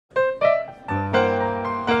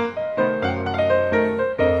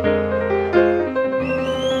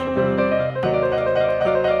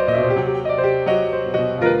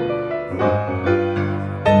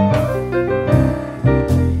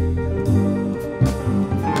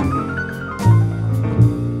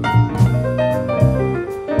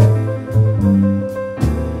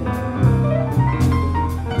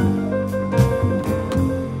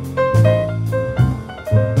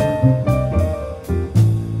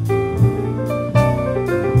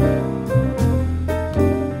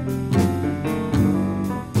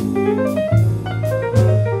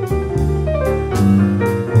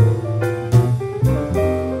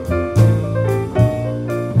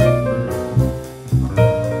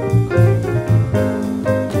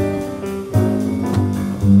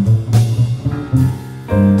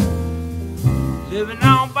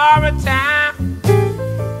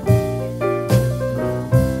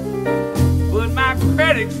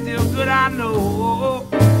still good, I know.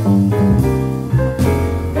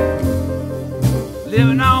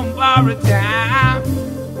 Living on borrowed time,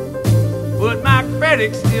 but my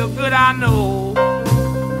credit's still good, I know.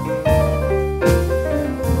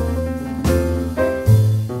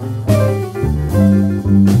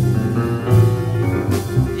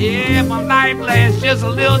 Yeah, my life lasts just a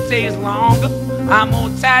little taste longer. I'm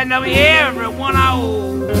gonna tighten up every one I owe.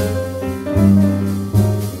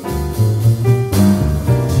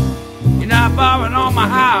 You know, I borrowed on my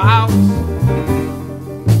house,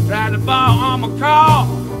 tried to borrow on my car,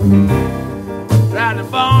 tried to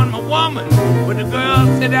borrow on my woman, but the girl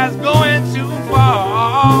said that's going too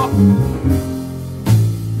far.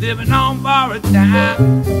 Living on borrowed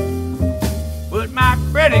time, but my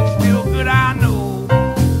credit's still good, I know.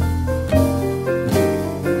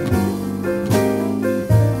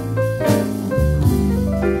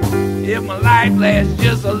 If my life lasts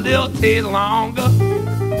just a little taste longer,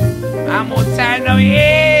 I'm gonna tighten up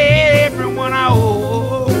everyone I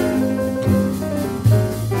owe.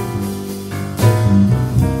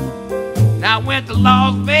 Now I went to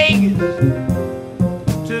Las Vegas,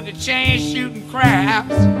 took a chance shooting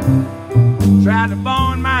craps, tried to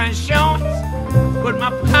bond my insurance, but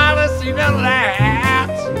my policy done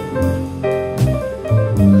lapsed.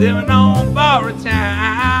 Living on borrowed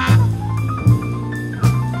time,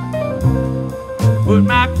 but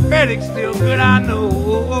my credit's still good, I know.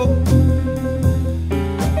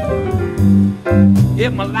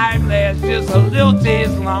 If my life lasts just a little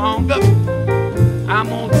taste longer, I'm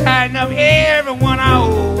gonna tighten up everyone I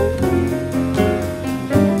owe.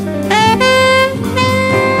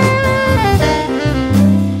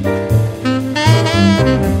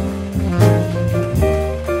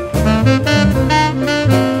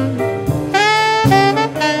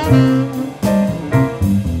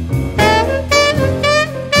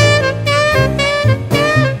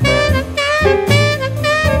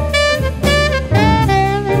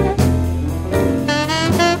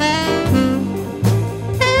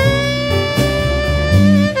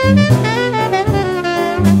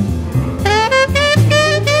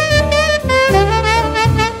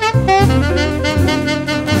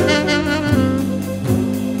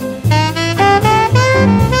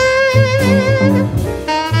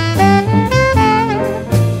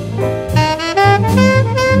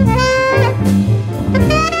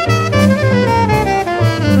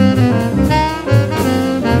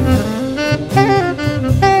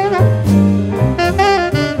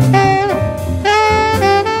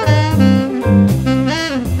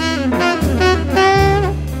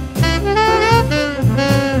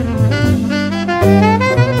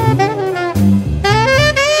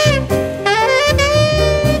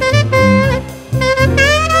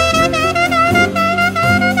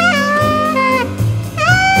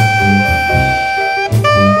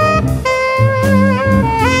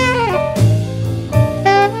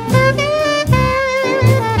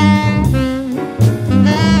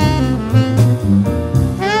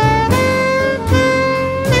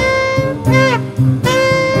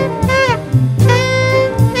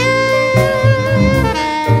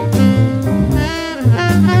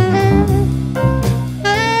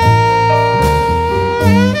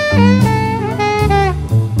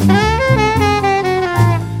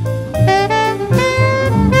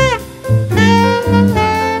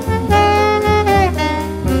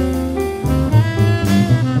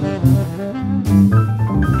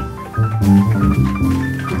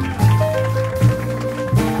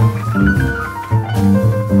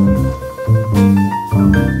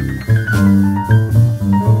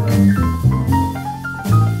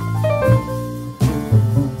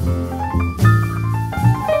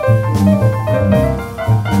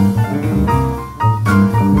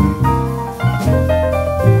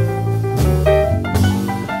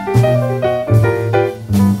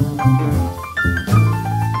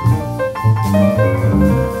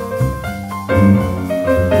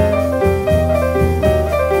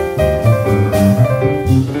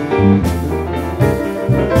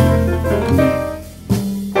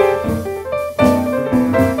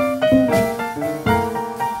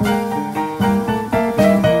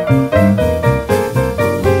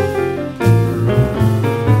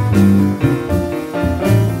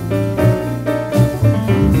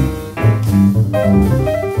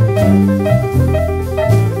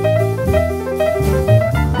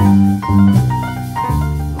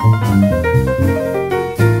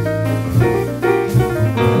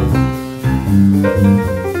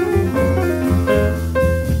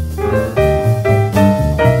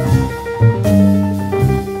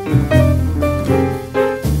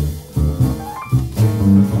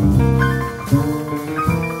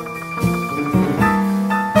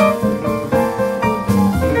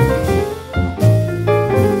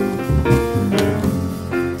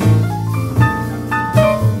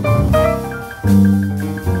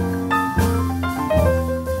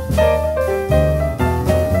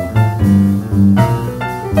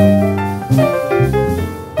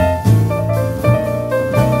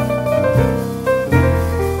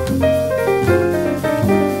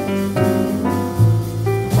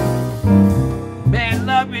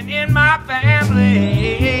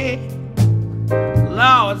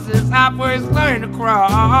 I first learned to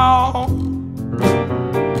crawl.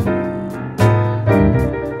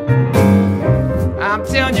 I'm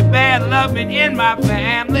telling you, bad luck been in my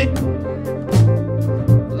family,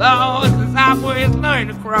 Lord, since I first learned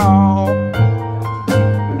to crawl.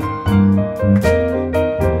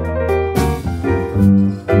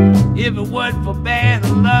 If it wasn't for bad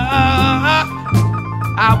luck,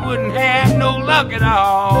 I wouldn't have no luck at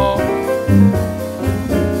all.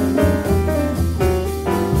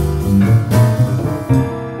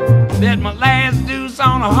 Bet my last deuce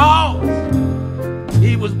on a horse,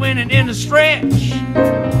 he was winning in the stretch.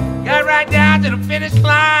 Got right down to the finish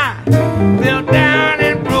line, fell down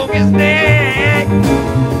and broke his neck.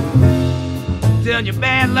 Tell you,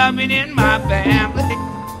 bad luck been in my family,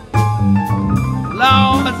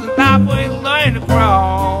 Lord, since I first learned to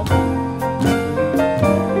crawl.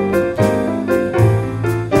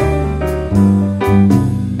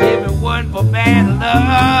 If it wasn't for bad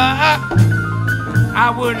luck, I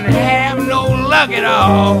wouldn't have no luck at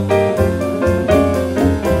all.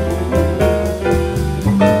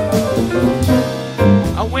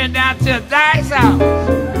 I went down to a dice house,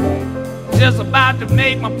 just about to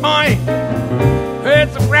make my point. Heard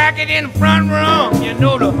some racket in the front room, you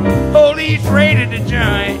know the police raided the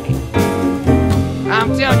joint.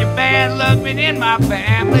 I'm telling you, bad luck been in my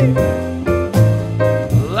family,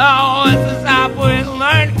 Lord, since I first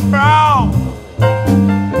learned to crawl.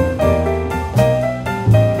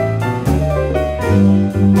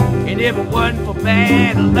 And if it wasn't for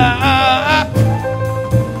bad luck,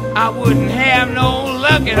 I wouldn't have no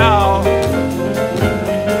luck at all.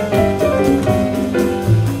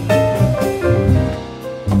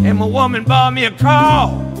 And my woman bought me a car,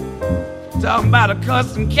 talking about a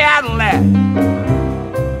custom Cadillac.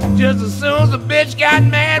 Just as soon as the bitch got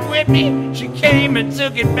mad with me, she came and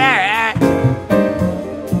took it back.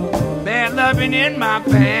 Bad loving in my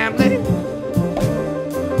family,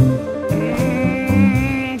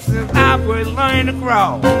 since I first learned to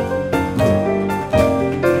crawl.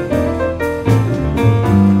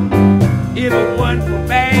 If it wasn't for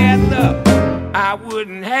bad luck, I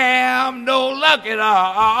wouldn't have no luck at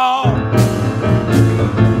all.